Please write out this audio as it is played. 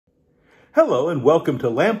Hello and welcome to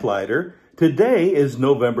Lamplighter. Today is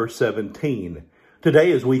November 17. Today,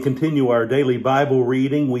 as we continue our daily Bible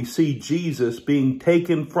reading, we see Jesus being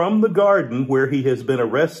taken from the garden where he has been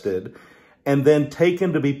arrested and then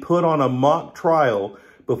taken to be put on a mock trial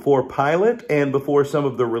before Pilate and before some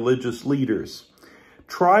of the religious leaders.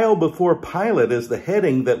 Trial before Pilate is the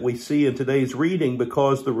heading that we see in today's reading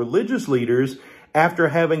because the religious leaders, after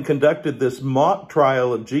having conducted this mock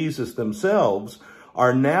trial of Jesus themselves,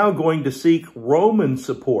 are now going to seek Roman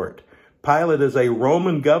support. Pilate is a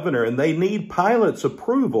Roman governor, and they need Pilate's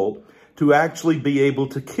approval to actually be able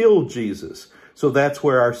to kill Jesus. So that's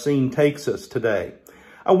where our scene takes us today.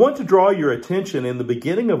 I want to draw your attention in the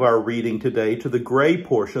beginning of our reading today to the gray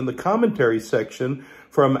portion, the commentary section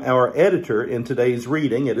from our editor in today's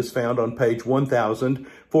reading. It is found on page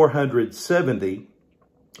 1470.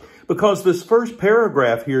 Because this first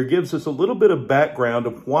paragraph here gives us a little bit of background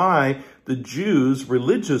of why the Jews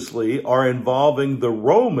religiously are involving the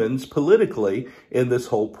Romans politically in this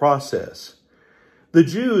whole process. The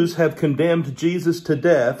Jews have condemned Jesus to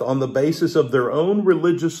death on the basis of their own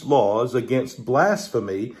religious laws against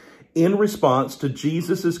blasphemy in response to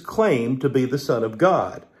Jesus' claim to be the Son of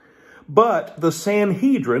God. But the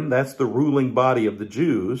Sanhedrin, that's the ruling body of the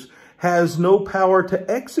Jews, has no power to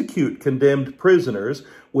execute condemned prisoners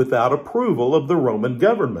without approval of the Roman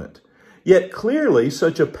government. Yet clearly,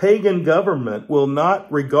 such a pagan government will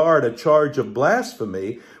not regard a charge of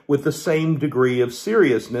blasphemy with the same degree of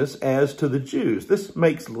seriousness as to the Jews. This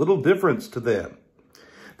makes little difference to them.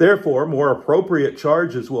 Therefore, more appropriate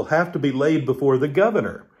charges will have to be laid before the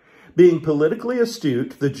governor. Being politically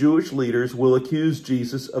astute, the Jewish leaders will accuse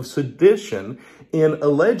Jesus of sedition in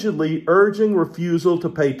allegedly urging refusal to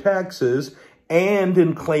pay taxes and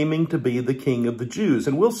in claiming to be the king of the Jews.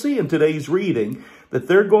 And we'll see in today's reading that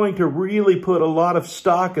they're going to really put a lot of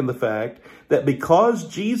stock in the fact that because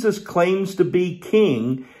Jesus claims to be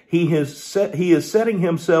king, he is setting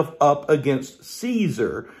himself up against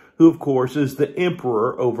Caesar, who of course is the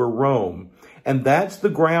emperor over Rome. And that's the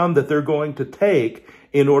ground that they're going to take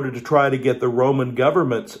in order to try to get the Roman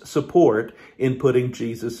government's support in putting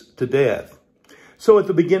Jesus to death. So at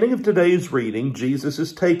the beginning of today's reading, Jesus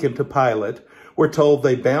is taken to Pilate. We're told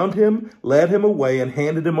they bound him, led him away, and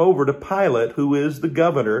handed him over to Pilate, who is the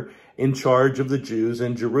governor in charge of the Jews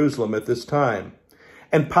in Jerusalem at this time.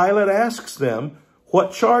 And Pilate asks them,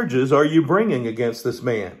 "What charges are you bringing against this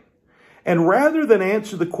man?" And rather than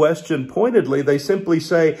answer the question pointedly, they simply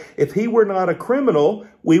say, "If he were not a criminal,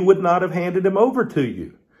 we would not have handed him over to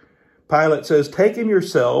you." Pilate says, "Take him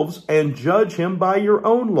yourselves and judge him by your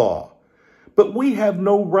own law." "But we have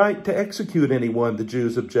no right to execute anyone," the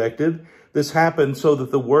Jews objected. This happened so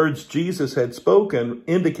that the words Jesus had spoken,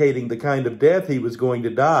 indicating the kind of death he was going to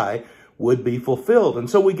die, would be fulfilled. And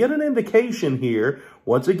so we get an indication here,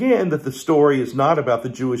 once again, that the story is not about the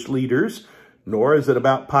Jewish leaders, nor is it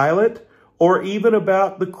about Pilate, or even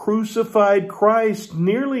about the crucified Christ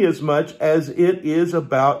nearly as much as it is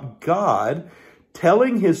about God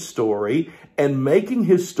telling his story and making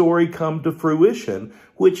his story come to fruition,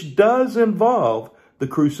 which does involve the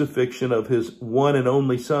crucifixion of his one and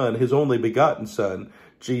only Son, his only begotten Son,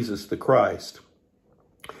 Jesus the Christ.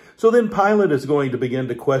 So then Pilate is going to begin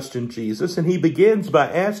to question Jesus, and he begins by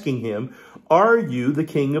asking him, "Are you the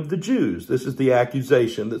King of the Jews?" This is the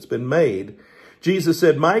accusation that's been made. Jesus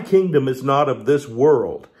said, "My kingdom is not of this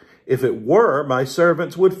world. If it were, my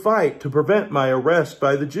servants would fight to prevent my arrest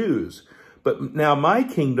by the Jews. But now my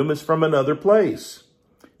kingdom is from another place."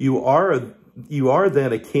 You are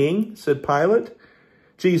then a king?" said Pilate.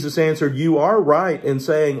 Jesus answered, "You are right in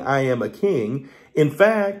saying I am a king. In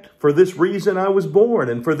fact, for this reason I was born,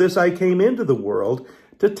 and for this I came into the world,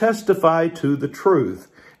 to testify to the truth.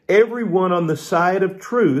 Everyone on the side of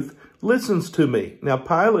truth listens to me." Now,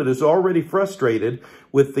 Pilate is already frustrated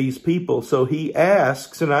with these people, so he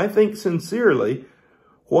asks, and I think sincerely,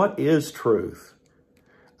 "What is truth?"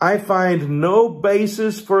 "I find no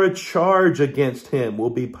basis for a charge against him," will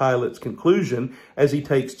be Pilate's conclusion as he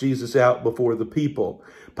takes Jesus out before the people.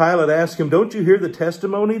 Pilate asks him, "Don't you hear the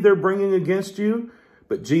testimony they're bringing against you?"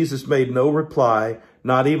 But Jesus made no reply,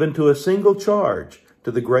 not even to a single charge, to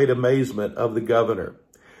the great amazement of the governor.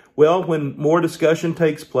 Well, when more discussion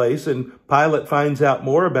takes place and Pilate finds out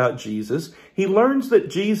more about Jesus, he learns that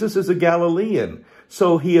Jesus is a Galilean.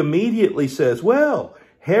 So he immediately says, "Well,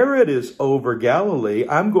 Herod is over Galilee.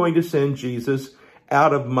 I'm going to send Jesus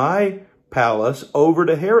out of my palace over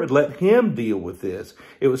to Herod. Let him deal with this."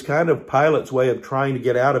 It was kind of Pilate's way of trying to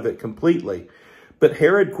get out of it completely. But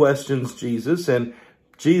Herod questions Jesus, and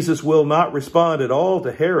Jesus will not respond at all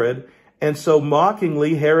to Herod. And so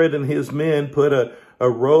mockingly, Herod and his men put a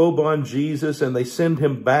robe on Jesus and they send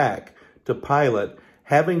him back to Pilate,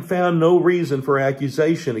 having found no reason for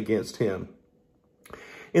accusation against him.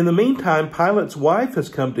 In the meantime, Pilate's wife has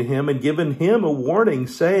come to him and given him a warning,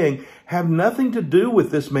 saying, "Have nothing to do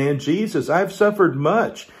with this man Jesus. I've suffered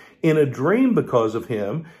much in a dream because of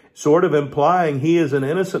him," sort of implying he is an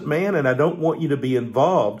innocent man and I don't want you to be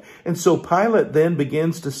involved. And so Pilate then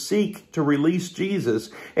begins to seek to release Jesus.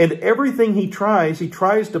 And everything he tries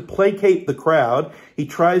to placate the crowd. He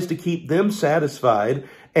tries to keep them satisfied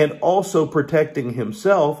and also protecting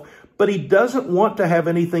himself. But he doesn't want to have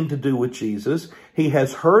anything to do with Jesus. He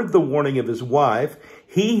has heard the warning of his wife.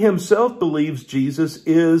 He himself believes Jesus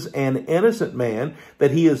is an innocent man,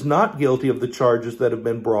 that he is not guilty of the charges that have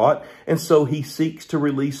been brought, and so he seeks to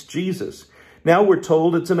release Jesus. Now we're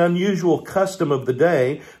told it's an unusual custom of the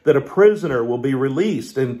day that a prisoner will be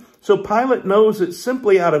released. And so Pilate knows it's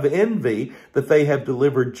simply out of envy that they have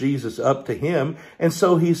delivered Jesus up to him. And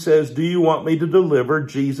so he says, "Do you want me to deliver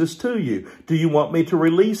Jesus to you? Do you want me to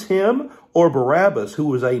release him or Barabbas, who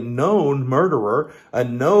was a known murderer, a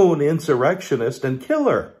known insurrectionist and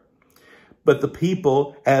killer?" But the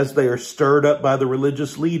people, as they are stirred up by the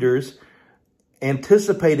religious leaders,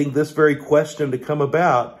 anticipating this very question to come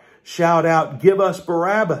about, shout out, "Give us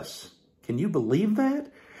Barabbas." Can you believe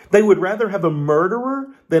that? They would rather have a murderer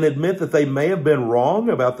than admit that they may have been wrong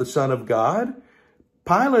about the Son of God.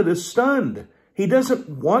 Pilate is stunned. He doesn't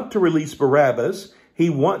want to release Barabbas.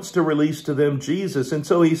 He wants to release to them Jesus. And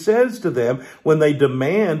so he says to them, when they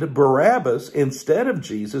demand Barabbas instead of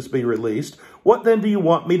Jesus be released, "What then do you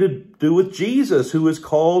want me to do with Jesus, who is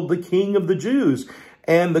called the King of the Jews?"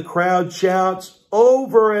 And the crowd shouts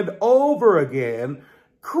over and over again,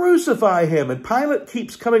 "Crucify him." And Pilate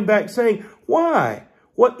keeps coming back saying, "Why?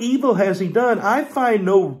 What evil has he done? I find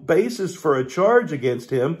no basis for a charge against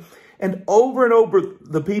him." And over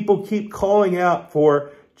the people keep calling out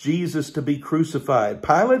for Jesus to be crucified.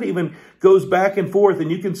 Pilate even goes back and forth,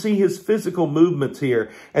 and you can see his physical movements here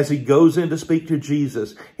as he goes in to speak to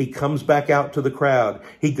Jesus. He comes back out to the crowd.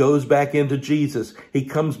 He goes back into Jesus. He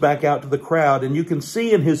comes back out to the crowd. And you can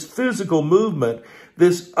see in his physical movement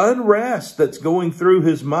this unrest that's going through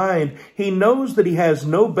his mind. He knows that he has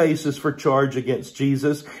no basis for charge against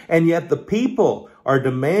Jesus, and yet the people are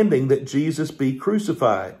demanding that Jesus be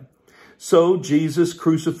crucified. So Jesus'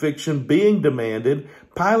 crucifixion being demanded,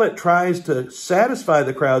 Pilate tries to satisfy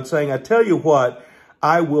the crowd, saying, "I tell you what,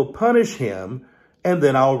 I will punish him and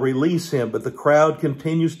then I'll release him." But the crowd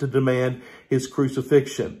continues to demand his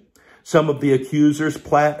crucifixion. Some of the accusers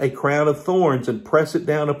plait a crown of thorns and press it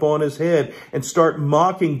down upon his head and start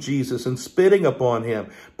mocking Jesus and spitting upon him.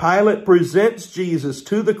 Pilate presents Jesus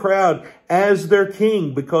to the crowd as their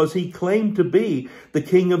king because he claimed to be the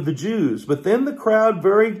King of the Jews. But then the crowd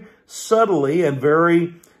very subtly and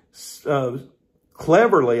very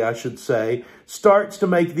cleverly, I should say, starts to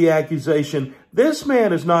make the accusation, "This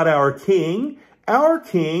man is not our king. Our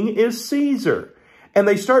king is Caesar." And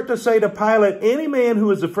they start to say to Pilate, any man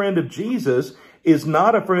who is a friend of Jesus is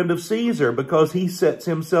not a friend of Caesar because he sets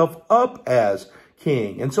himself up as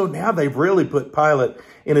king. And so now they've really put Pilate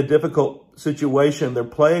in a difficult situation. They're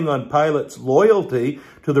playing on Pilate's loyalty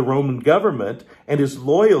to the Roman government and his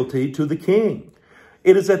loyalty to the king.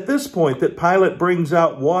 It is at this point that Pilate brings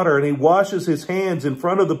out water and he washes his hands in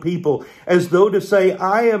front of the people as though to say,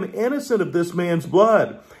 "I am innocent of this man's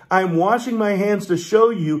blood. I'm washing my hands to show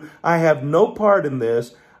you I have no part in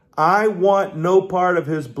this. I want no part of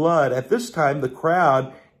his blood." At this time, the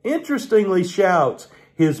crowd interestingly shouts,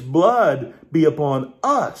 "His blood be upon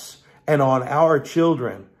us and on our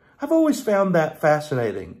children." I've always found that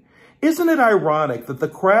fascinating. Isn't it ironic that the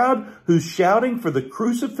crowd who's shouting for the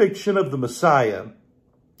crucifixion of the Messiah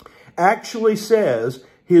actually says,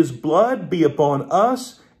 "His blood be upon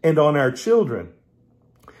us and on our children,"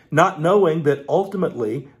 not knowing that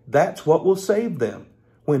ultimately that's what will save them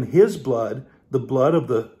when his blood, the blood of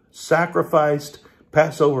the sacrificed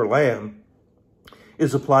Passover lamb,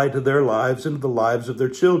 is applied to their lives and to the lives of their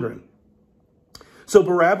children. So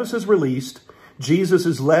Barabbas is released. Jesus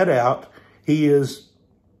is led out. He is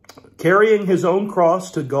carrying his own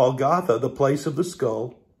cross to Golgotha, the place of the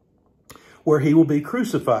skull, where he will be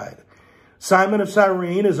crucified. Simon of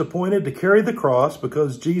Cyrene is appointed to carry the cross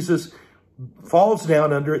because Jesus falls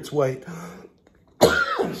down under its weight.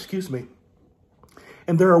 Excuse me.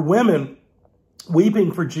 And there are women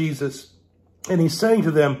weeping for Jesus. And he's saying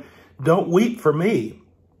to them, "Don't weep for me.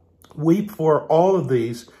 Weep for all of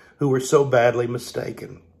these who were so badly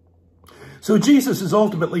mistaken." So Jesus is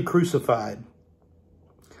ultimately crucified.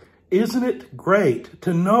 Isn't it great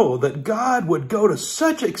to know that God would go to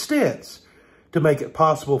such extents to make it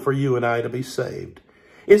possible for you and I to be saved?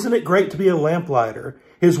 Isn't it great to be a lamplighter?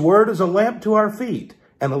 His word is a lamp to our feet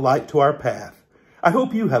and a light to our path. I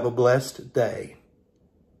hope you have a blessed day.